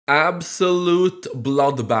Absolute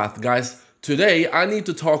bloodbath, guys. Today, I need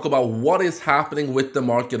to talk about what is happening with the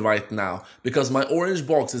market right now because my orange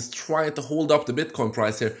box is trying to hold up the Bitcoin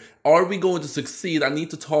price here. Are we going to succeed? I need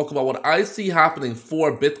to talk about what I see happening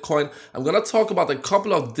for Bitcoin. I'm going to talk about a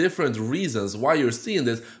couple of different reasons why you're seeing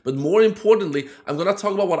this, but more importantly, I'm going to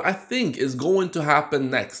talk about what I think is going to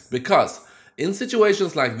happen next because in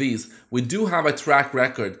situations like these, we do have a track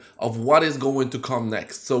record of what is going to come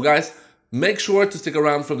next. So guys, make sure to stick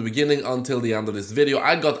around from the beginning until the end of this video.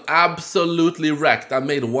 I got absolutely wrecked. I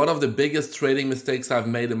made one of the biggest trading mistakes I've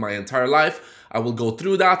made in my entire life. I will go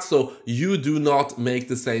through that so you do not make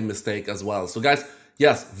the same mistake as well. So guys,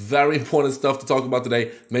 yes, very important stuff to talk about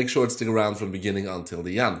today. Make sure to stick around from the beginning until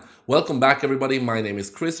the end. Welcome back everybody. My name is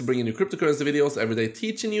Chris, bringing you cryptocurrency videos every day,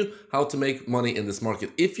 teaching you how to make money in this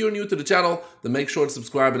market. If you're new to the channel, then make sure to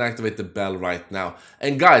subscribe and activate the bell right now.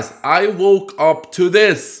 And guys, I woke up to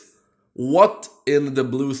this. What in the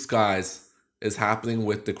blue skies is happening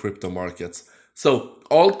with the crypto markets? So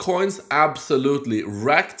altcoins absolutely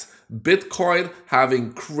wrecked. Bitcoin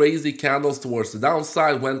having crazy candles towards the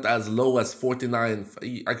downside, went as low as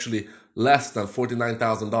actually less than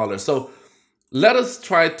 $49,000. So let us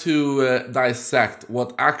try to dissect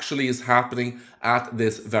what actually is happening at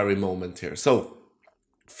this very moment here. So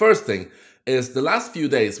first thing is the last few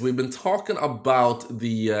days we've been talking about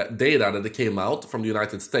the data that came out from the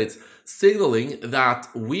United States signaling that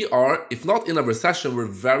we are, if not in a recession, we're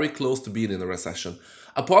very close to being in a recession.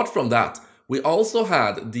 Apart from that, we also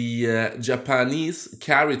had the Japanese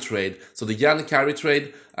carry trade, so the yen carry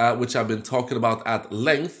trade, which I've been talking about at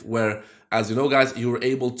length, where, as you know guys, you were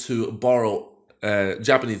able to borrow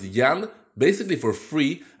Japanese yen basically for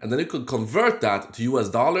free, and then you could convert that to US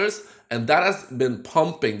dollars, and that has been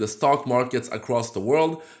pumping the stock markets across the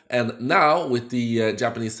world. And now with the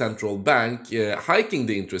Japanese central bank hiking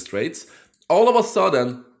the interest rates, all of a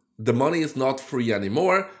sudden the money is not free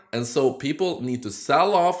anymore, and so people need to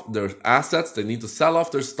sell off their assets, they need to sell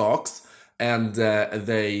off their stocks, and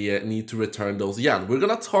they need to return those yen. We're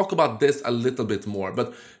gonna talk about this a little bit more,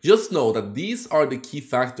 but just know that these are the key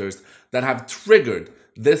factors that have triggered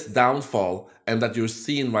this downfall and that you're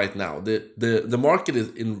seeing right now. The market is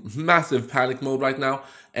in massive panic mode right now,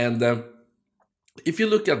 and if you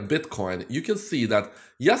look at Bitcoin, you can see that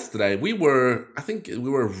yesterday I think we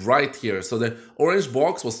were right here. So the orange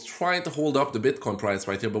box was trying to hold up the Bitcoin price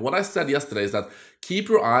right here. But what I said yesterday is that keep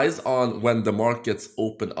your eyes on when the markets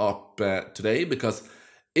open up today, because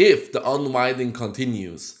if the unwinding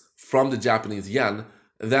continues from the Japanese yen,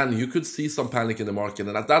 then you could see some panic in the market.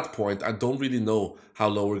 And at that point, I don't really know how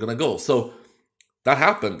low we're going to go. So that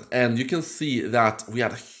happened. And you can see that we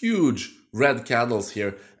had huge red candles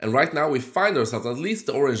here. And right now we find ourselves, at least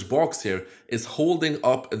the orange box here, is holding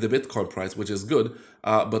up the Bitcoin price, which is good.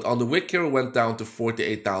 But on the wick here, it went down to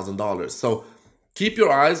 $48,000. So keep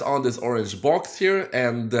your eyes on this orange box here.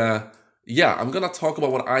 And yeah, I'm going to talk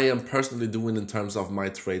about what I am personally doing in terms of my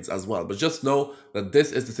trades as well. But just know that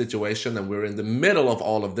this is the situation and we're in the middle of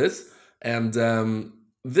all of this. And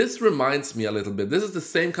this reminds me a little bit. This is the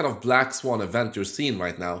same kind of black swan event you're seeing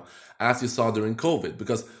right now as you saw during COVID.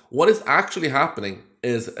 Because what is actually happening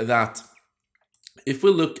is that if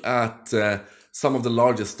we look at some of the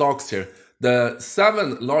largest stocks here, the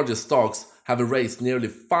 7 largest stocks have erased nearly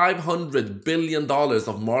 $500 billion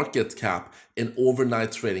of market cap in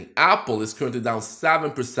overnight trading. Apple is currently down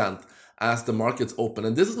 7% as the markets open.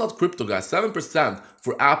 And this is not crypto, guys. 7%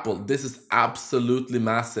 for Apple. This is absolutely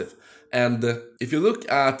massive. And if you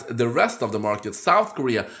look at the rest of the market, South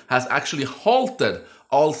Korea has actually halted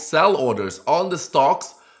all sell orders on the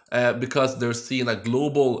stocks because they're seeing a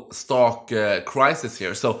global stock crisis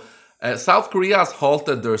here. So South Korea has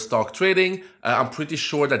halted their stock trading. I'm pretty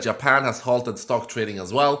sure that Japan has halted stock trading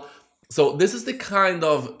as well. So this is the kind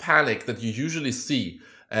of panic that you usually see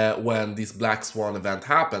when this black swan event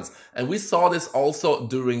happens. And we saw this also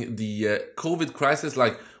during the COVID crisis,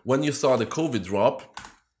 like when you saw the COVID drop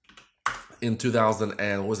in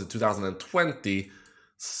 2020.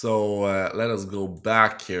 So let us go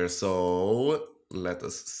back here. So let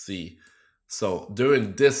us see. So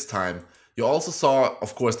during this time, you also saw,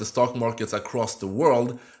 of course, the stock markets across the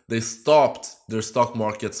world. They stopped their stock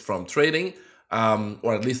markets from trading,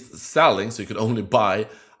 or at least selling, so you could only buy.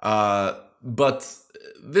 But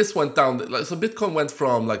this went down. So Bitcoin went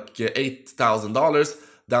from like $8,000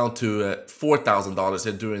 down to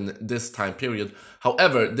 $4,000 during this time period.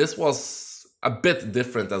 However, this was a bit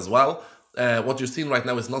different as well. What you're seeing right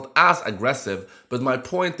now is not as aggressive, but my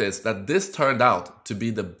point is that this turned out to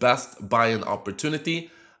be the best buy-in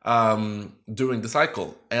opportunity during the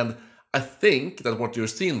cycle. And I think that what you're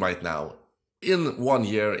seeing right now, in 1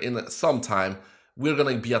 year, in some time, we're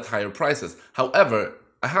going to be at higher prices. However,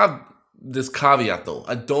 I have this caveat though.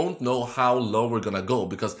 I don't know how low we're going to go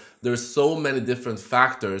because there's so many different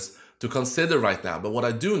factors to consider right now. But what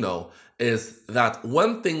I do know is that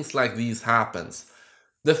when things like these happens,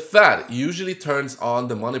 the Fed usually turns on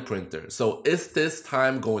the money printer. So is this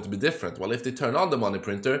time going to be different? Well, if they turn on the money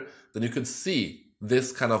printer, then you could see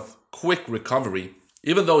this kind of quick recovery.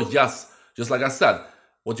 Even though, yes, just like I said,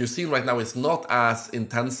 what you're seeing right now is not as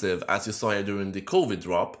intensive as you saw here during the COVID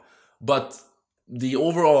drop, but the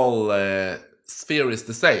overall sphere is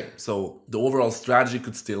the same. So the overall strategy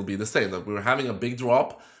could still be the same. That we're having a big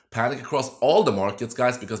drop, panic across all the markets,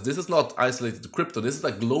 guys, because this is not isolated to crypto. This is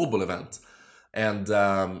a global event. And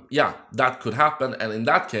yeah, that could happen. And in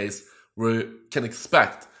that case, we can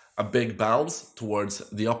expect a big bounce towards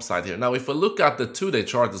the upside here. Now, if we look at the 2-day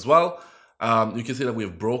chart as well, you can see that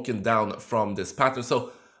we've broken down from this pattern.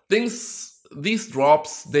 So these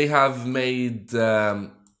drops, they have made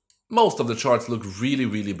most of the charts look really,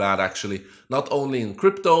 really bad, actually. Not only in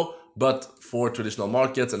crypto, but for traditional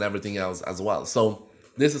markets and everything else as well. So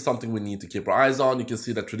this is something we need to keep our eyes on. You can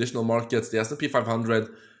see that traditional markets, the S&P 500,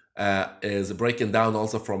 is breaking down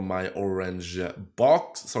also from my orange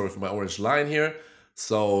box, sorry, from my orange line here.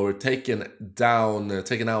 So we're taking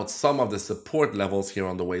out some of the support levels here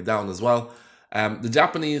on the way down as well. The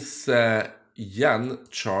Japanese yen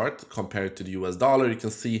chart compared to the US dollar, you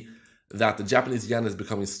can see that the Japanese yen is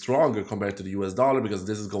becoming stronger compared to the US dollar because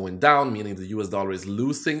this is going down, meaning the US dollar is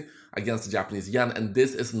losing against the Japanese yen, and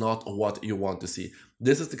this is not what you want to see.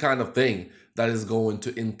 This is the kind of thing that is going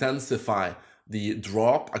to intensify the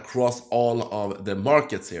drop across all of the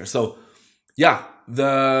markets here. So yeah,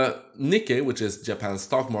 the Nikkei, which is Japan's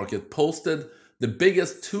stock market, posted the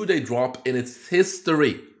biggest 2-day drop in its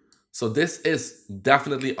history. So this is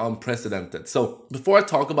definitely unprecedented. So before I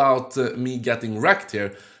talk about me getting wrecked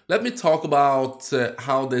here, let me talk about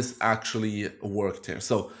how this actually worked here.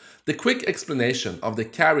 So the quick explanation of the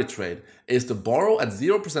carry trade is to borrow at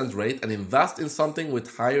 0% rate and invest in something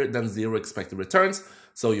with higher than 0 expected returns.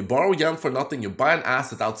 So you borrow yen for nothing, you buy an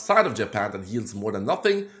asset outside of Japan that yields more than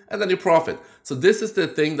nothing, and then you profit. So this is the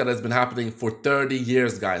thing that has been happening for 30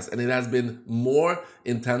 years, guys. And it has been more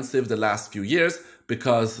intensive the last few years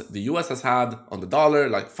because the US has had on the dollar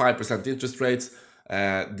like 5% interest rates.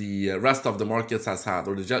 The rest of the markets has had,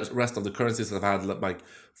 or the rest of the currencies have had like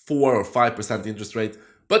 4 or 5% interest rate.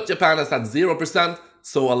 But Japan has had 0%.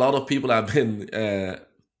 So a lot of people have been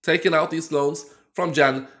taking out these loans from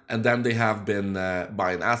Yen, and then they have been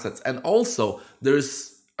buying assets. And also,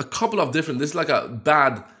 there's a couple of different, this is like a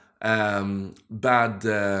bad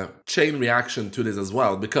chain reaction to this as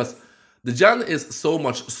well, because the Yen is so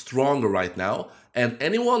much stronger right now, and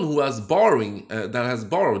anyone who has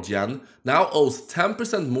borrowed yen now owes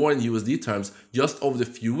 10% more in USD terms just over the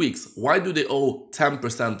few weeks. Why do they owe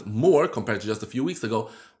 10% more compared to just a few weeks ago?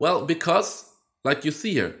 Well, because like you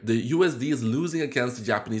see here, the USD is losing against the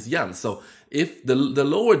Japanese yen. So if the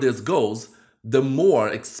lower this goes, the more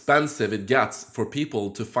expensive it gets for people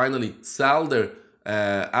to finally sell their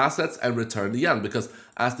assets and return the yen, because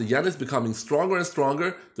as the yen is becoming stronger and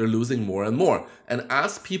stronger, they're losing more and more. And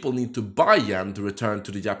as people need to buy yen to return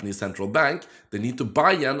to the Japanese central bank, they need to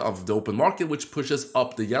buy yen of the open market, which pushes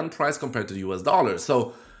up the yen price compared to the US dollar.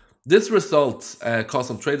 So this results cause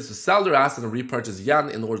some traders to sell their assets and repurchase yen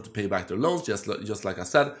in order to pay back their loans, just like I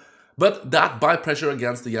said. But that buy pressure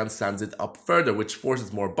against the yen sends it up further, which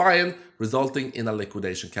forces more buy-in, resulting in a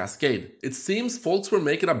liquidation cascade. It seems folks were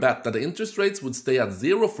making a bet that the interest rates would stay at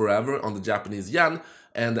 0 forever on the Japanese yen,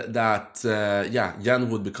 and that yen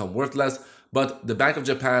would become worthless. But the Bank of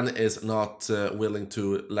Japan is not willing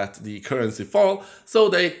to let the currency fall, so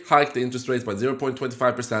they hiked the interest rates by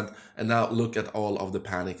 0.25%, and now look at all of the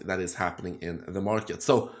panic that is happening in the market.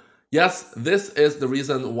 So yes, this is the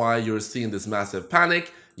reason why you're seeing this massive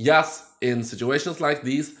panic. Yes, in situations like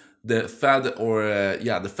these, the Fed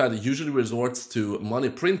the Fed usually resorts to money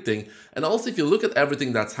printing. And also, if you look at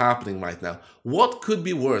everything that's happening right now, what could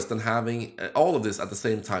be worse than having all of this at the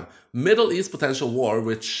same time? Middle East potential war,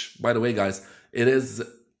 which, by the way, guys, it is.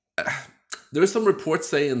 There's some reports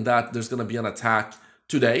saying that there's going to be an attack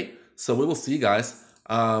today, so we will see, guys.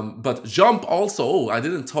 But Jump also, I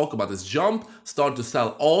didn't talk about this. Jump started to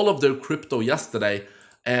sell all of their crypto yesterday,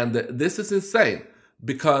 and this is insane.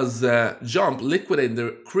 Because Jump liquidated their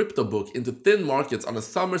crypto book into thin markets on a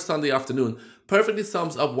summer Sunday afternoon perfectly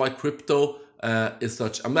sums up why crypto is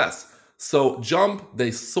such a mess. So Jump, they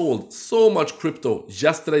sold so much crypto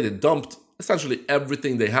yesterday, they dumped essentially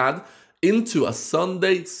everything they had into a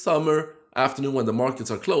Sunday summer afternoon when the markets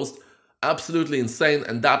are closed. Absolutely insane,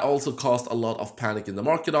 and that also caused a lot of panic in the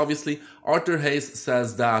market, obviously. Arthur Hayes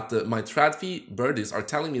says that my trad fee birdies are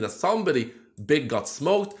telling me that somebody big got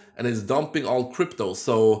smoked and is dumping all crypto.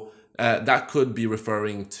 So that could be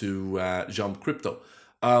referring to Jump Crypto.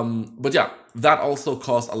 But yeah, that also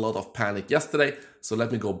caused a lot of panic yesterday. So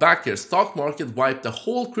let me go back here. Stock market wiped the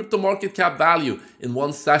whole crypto market cap value in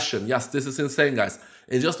one session. Yes, this is insane, guys.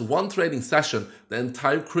 In just one trading session, the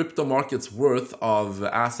entire crypto market's worth of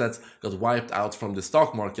assets got wiped out from the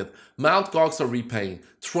stock market. Mt. Gox are repaying.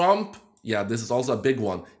 Trump, yeah, this is also a big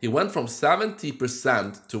one. He went from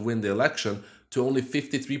 70% to win the election to only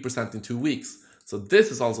 53% in 2 weeks. So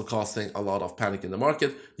this is also causing a lot of panic in the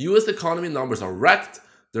market. US economy numbers are wrecked.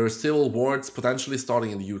 There are civil wars potentially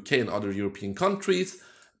starting in the UK and other European countries.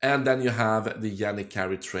 And then you have the yen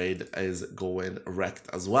carry trade is going wrecked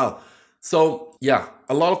as well. So yeah,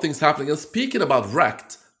 a lot of things happening. And speaking about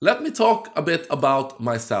wrecked, let me talk a bit about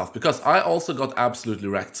myself, because I also got absolutely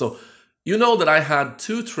wrecked. So you know that I had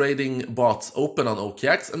 2 trading bots open on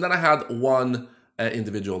OKX, and then I had 1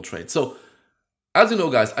 individual trade. So as you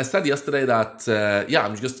know, guys, I said yesterday that yeah,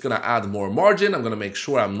 I'm just gonna add more margin. I'm gonna make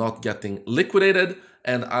sure I'm not getting liquidated,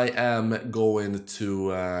 and I am going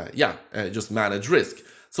to just manage risk.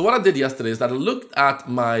 So what I did yesterday is that I looked at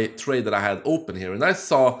my trade that I had open here, and I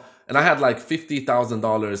saw, and I had like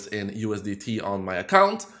 $50,000 in USDT on my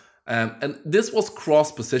account. And this was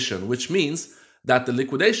cross position, which means that the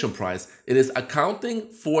liquidation price, it is accounting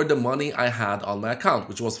for the money I had on my account,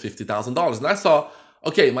 which was $50,000. And I saw,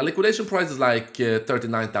 okay, my liquidation price is like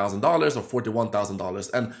 $39,000 or $41,000.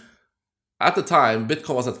 And at the time,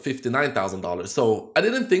 Bitcoin was at $59,000. So I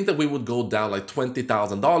didn't think that we would go down like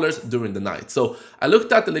 $20,000 during the night. So I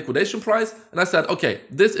looked at the liquidation price and I said, okay,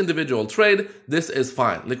 this individual trade, this is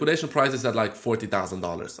fine. Liquidation price is at like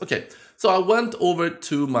 $40,000. Okay, so I went over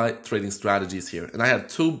to my trading strategies here and I had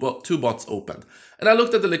two bots open. And I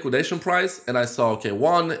looked at the liquidation price and I saw, okay,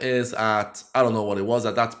 one is at, I don't know what it was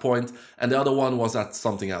at that point, and the other one was at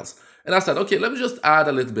something else. And I said, okay, let me just add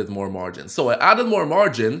a little bit more margin. So I added more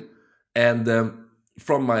margin and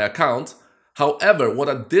from my account. However, what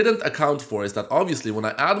I didn't account for is that obviously when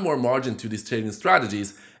I add more margin to these trading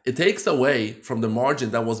strategies, it takes away from the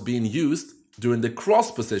margin that was being used during the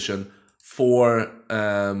cross position for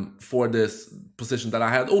this position that I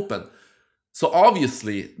had open. So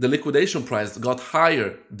obviously the liquidation price got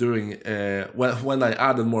higher during when I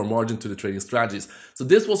added more margin to the trading strategies. So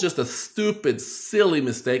this was just a stupid, silly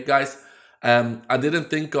mistake, guys. I didn't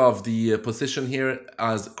think of the position here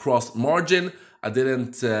as cross margin. I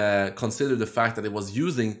didn't consider the fact that it was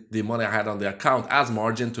using the money I had on the account as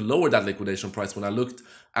margin to lower that liquidation price when I looked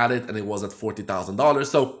at it, and it was at $40,000.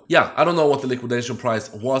 So yeah, I don't know what the liquidation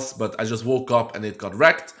price was, but I just woke up and it got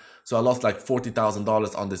wrecked. So I lost like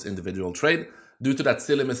 $40,000 on this individual trade due to that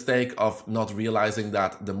silly mistake of not realizing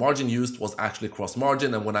that the margin used was actually cross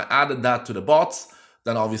margin. And when I added that to the bots,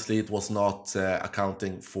 then obviously it was not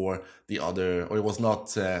accounting for the other, or it was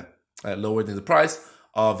not lowered in the price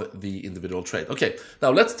of the individual trade. Okay,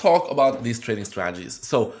 now let's talk about these trading strategies.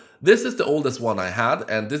 So this is the oldest one I had,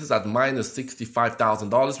 and this is at minus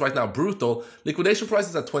 $65,000 right now, brutal. Liquidation price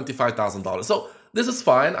is at $25,000. So this is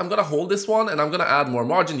fine. I'm gonna hold this one and I'm gonna add more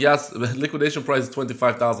margin. Yes, liquidation price is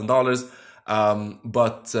 $25,000.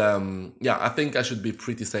 Yeah, I think I should be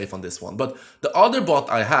pretty safe on this one. But the other bot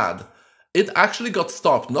I had, it actually got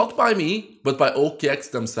stopped, not by me, but by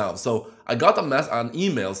OKX themselves. So I got an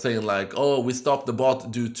email saying like, oh, we stopped the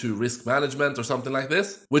bot due to risk management or something like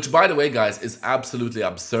this. Which, by the way, guys, is absolutely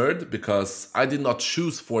absurd because I did not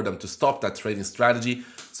choose for them to stop that trading strategy.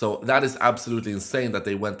 So that is absolutely insane that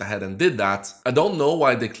they went ahead and did that. I don't know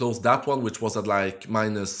why they closed that one, which was at like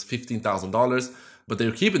minus $15,000, but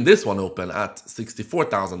they're keeping this one open at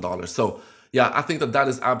 $64,000. So yeah, I think that that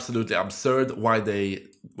is absolutely absurd why they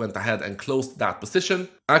went ahead and closed that position.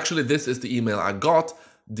 Actually, this is the email I got.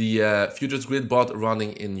 The futures grid bot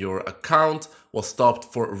running in your account was stopped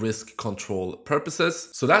for risk control purposes.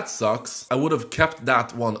 So that sucks. I would have kept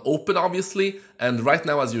that one open, obviously. And right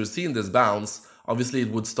now, as you're seeing this bounce, obviously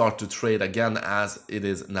it would start to trade again as it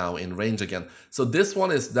is now in range again. So this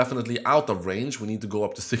one is definitely out of range. We need to go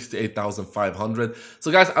up to 68,500.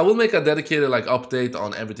 So guys, I will make a dedicated update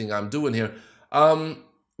on everything I'm doing here.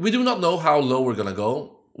 We do not know how low we're gonna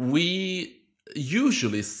go. We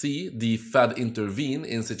usually see the Fed intervene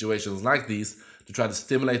in situations like these to try to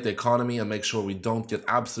stimulate the economy and make sure we don't get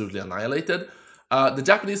absolutely annihilated. The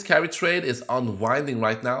Japanese carry trade is unwinding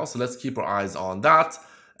right now, so let's keep our eyes on that.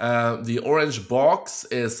 The orange box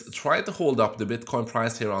is trying to hold up the Bitcoin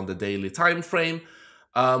price here on the daily time frame.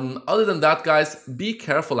 Other than that, guys, be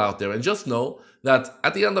careful out there and just know that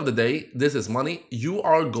at the end of the day, this is money. You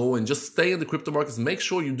are going, just stay in the crypto markets. Make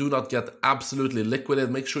sure you do not get absolutely liquidated.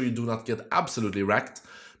 Make sure you do not get absolutely wrecked.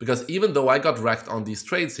 Because even though I got wrecked on these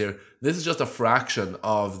trades here, this is just a fraction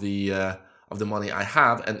of the money I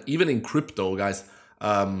have. And even in crypto, guys,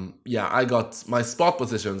 yeah, I got my spot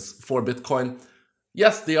positions for Bitcoin.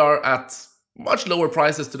 Yes, they are at much lower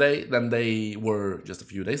prices today than they were just a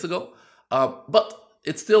few days ago. But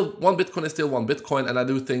it's still, one Bitcoin is still one Bitcoin, and I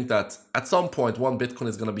do think that at some point one Bitcoin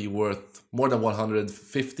is going to be worth more than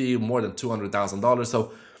 150, more than $200,000.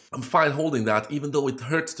 So I'm fine holding that, even though it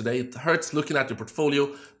hurts today. It hurts looking at your portfolio.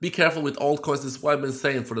 Be careful with altcoins. This is what I've been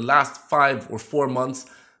saying for the last 5 or 4 months.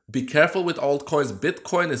 Be careful with altcoins.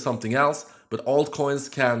 Bitcoin is something else, but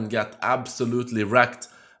altcoins can get absolutely wrecked.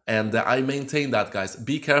 And I maintain that, guys.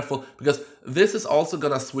 Be careful, because this is also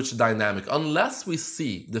going to switch the dynamic. Unless we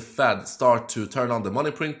see the Fed start to turn on the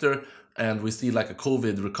money printer and we see like a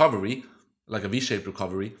COVID recovery, like a V-shaped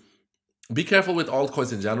recovery, be careful with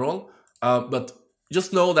altcoins in general. But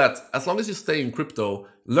just know that as long as you stay in crypto,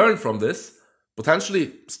 learn from this,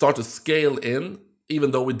 potentially start to scale in,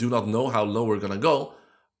 even though we do not know how low we're going to go.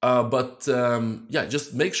 Yeah,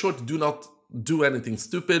 just make sure to do not do anything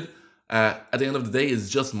stupid. At the end of the day, it's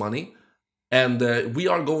just money. And we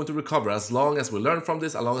are going to recover as long as we learn from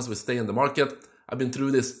this, as long as we stay in the market. I've been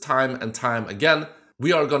through this time and time again.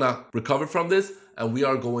 We are going to recover from this, and we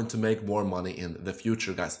are going to make more money in the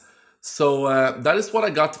future, guys. So that is what I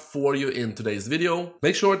got for you in today's video.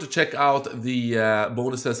 Make sure to check out the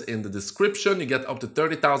bonuses in the description. You get up to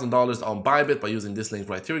 $30,000 on BYBIT by using this link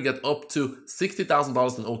right here. You get up to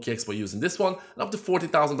 $60,000 in OKX by using this one, and up to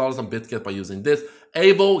 $40,000 on BitGet by using this.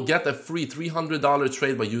 AEVO, get a free $300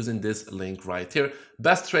 trade by using this link right here.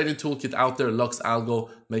 Best trading toolkit out there, LUXALGO.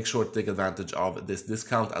 Make sure to take advantage of this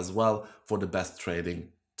discount as well for the best trading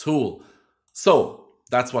tool. So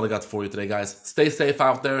that's what I got for you today, guys. Stay safe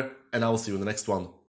out there, and I will see you in the next one.